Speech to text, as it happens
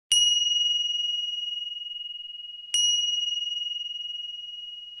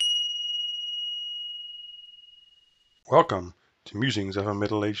Welcome to Musings of a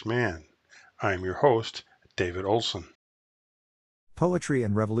Middle-Aged Man. I am your host, David Olson. Poetry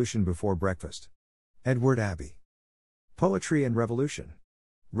and Revolution Before Breakfast. Edward Abbey. Poetry and Revolution.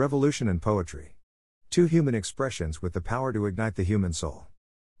 Revolution and Poetry. Two human expressions with the power to ignite the human soul.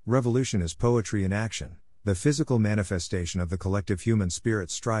 Revolution is poetry in action, the physical manifestation of the collective human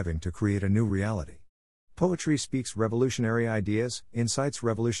spirit striving to create a new reality. Poetry speaks revolutionary ideas, incites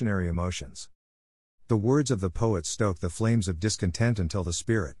revolutionary emotions. The words of the poet stoke the flames of discontent until the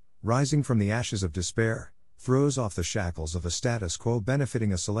spirit, rising from the ashes of despair, throws off the shackles of a status quo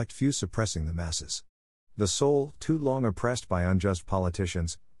benefiting a select few suppressing the masses. The soul, too long oppressed by unjust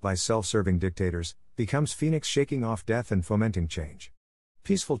politicians, by self-serving dictators, becomes phoenix shaking off death and fomenting change.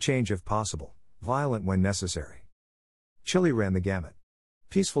 Peaceful change if possible, violent when necessary. Chile ran the gamut.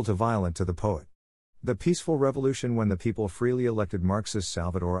 Peaceful to violent to the poet. The peaceful revolution when the people freely elected Marxist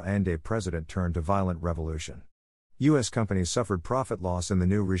Salvador Allende president turned to violent revolution. U.S. companies suffered profit loss in the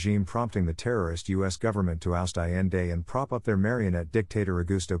new regime, prompting the terrorist U.S. government to oust Allende and prop up their marionette dictator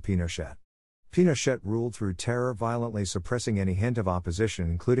Augusto Pinochet. Pinochet ruled through terror, violently suppressing any hint of opposition,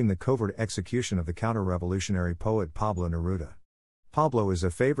 including the covert execution of the counter-revolutionary poet Pablo Neruda. Pablo is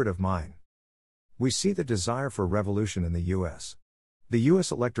a favorite of mine. We see the desire for revolution in the U.S. The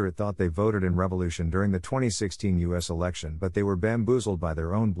U.S. electorate thought they voted in revolution during the 2016 U.S. election, but they were bamboozled by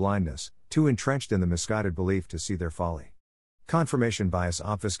their own blindness, too entrenched in the misguided belief to see their folly. Confirmation bias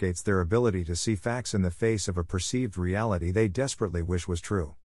obfuscates their ability to see facts in the face of a perceived reality they desperately wish was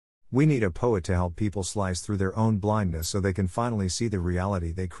true. We need a poet to help people slice through their own blindness so they can finally see the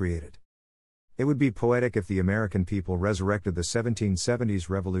reality they created. It would be poetic if the American people resurrected the 1770s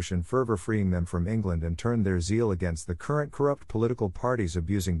revolution fervor, freeing them from England, and turned their zeal against the current corrupt political parties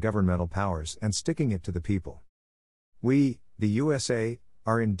abusing governmental powers and sticking it to the people. We, the USA,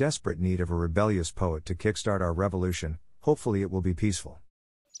 are in desperate need of a rebellious poet to kickstart our revolution. Hopefully it will be peaceful.